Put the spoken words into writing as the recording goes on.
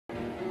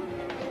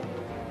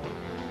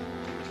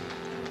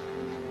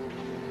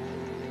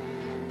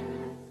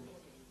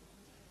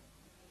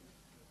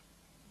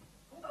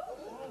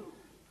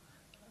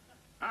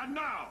And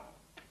now,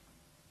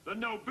 the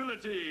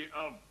nobility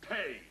of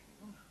pain.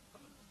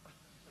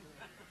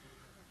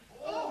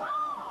 Oh.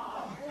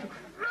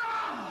 No!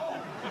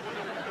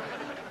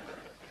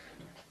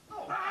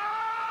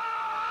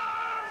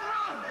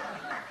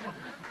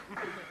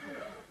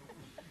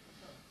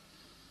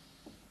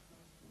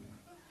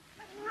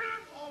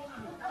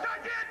 Not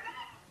yet!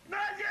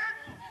 Not yet!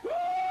 Oh,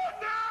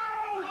 no!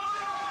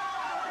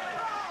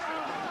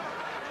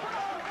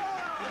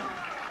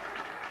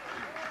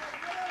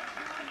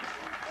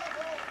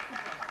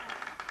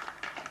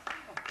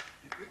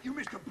 You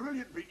missed a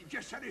brilliant beat. He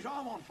just set his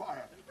arm on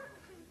fire.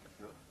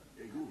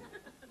 Hey,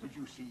 did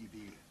you see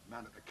the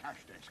man at the cash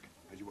desk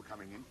as you were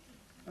coming in?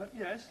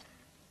 Yes.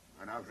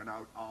 An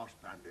out-and-out arse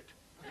bandit.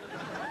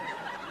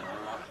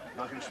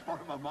 I can spot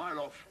him a mile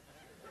off.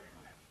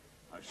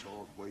 I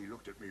saw the way he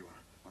looked at me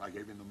when I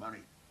gave him the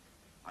money.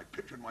 I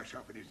pictured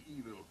myself in his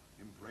evil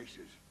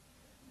embraces.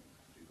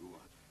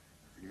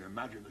 Can you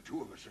imagine the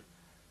two of us,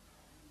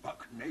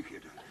 buck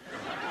naked?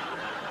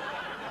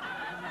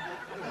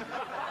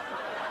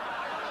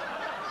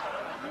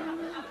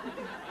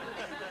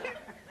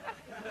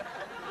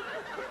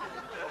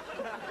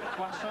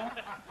 Croissant?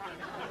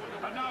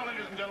 And now,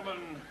 ladies and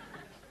gentlemen,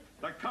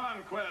 the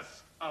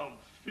conquest of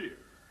fear.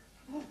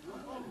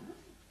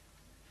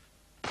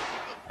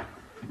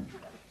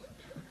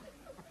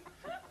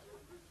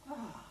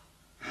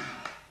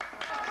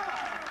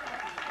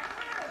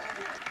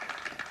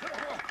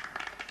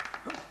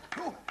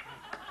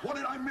 What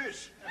did I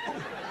miss?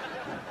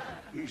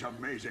 He's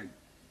amazing.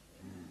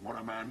 What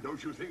a man,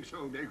 don't you think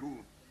so, Negu?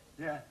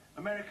 Yeah,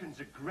 Americans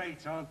are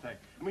great, aren't they?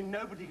 I mean,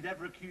 nobody could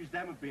ever accuse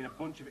them of being a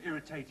bunch of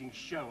irritating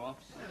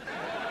show-offs.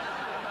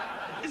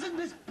 Isn't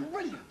this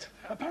brilliant?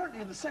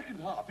 Apparently in the second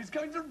half, he's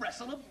going to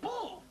wrestle a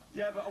bull.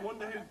 Yeah, but I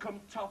wonder who'd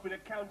come top in a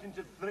counting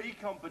to 3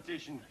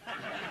 competition.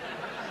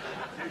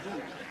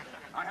 Negu,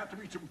 I have to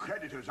meet some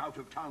creditors out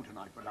of town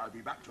tonight, but I'll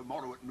be back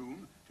tomorrow at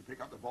noon to pick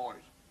up the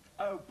boys.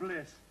 Oh,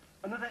 bliss.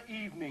 Another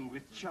evening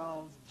with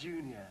Charles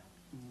Jr.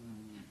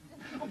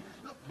 Oh,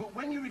 but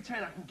when you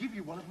return, I can give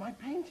you one of my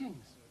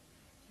paintings.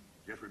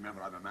 Just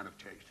remember, I'm a man of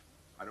taste.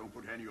 I don't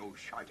put any old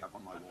shite up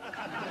on my wall.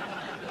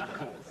 Of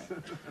course.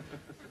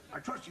 I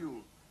trust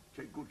you'll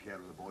take good care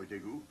of the boy,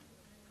 Negu.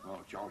 Oh,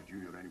 Charles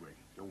Jr. anyway.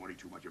 Don't worry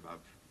too much about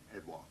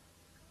Edouard.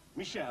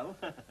 Michel?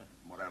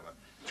 Whatever.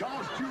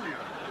 Charles Jr.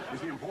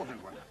 is the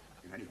important one.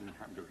 If anything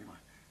happened to him, I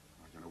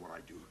don't know what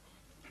I'd do.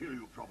 Kill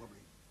you,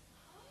 probably.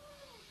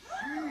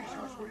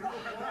 Jesus, will you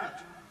look at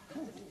that?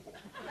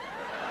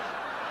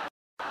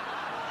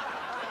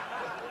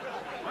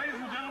 Ladies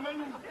and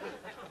gentlemen,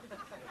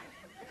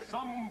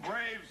 some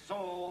brave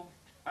soul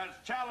has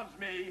challenged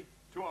me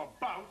to a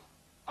bout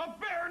of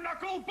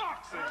bare-knuckle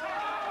boxing.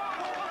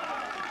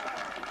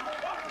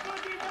 What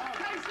would be the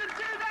place to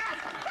do that?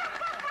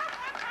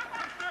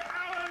 Mr.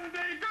 Alan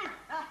Day-Goose.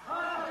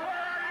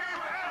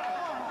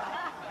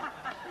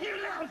 You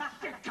little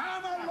shit!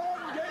 Come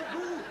along,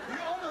 Negu! The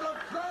honor of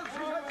France is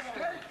at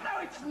stake! No,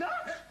 it's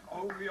not!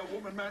 Only a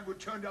woman man would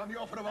turn down the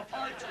offer of a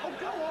fight. Oh,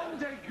 go on,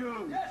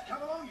 Degoon. Yes,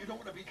 come along. You don't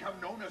want to become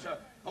known as a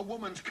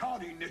woman's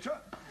carding knitter.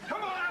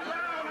 Come on,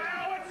 down,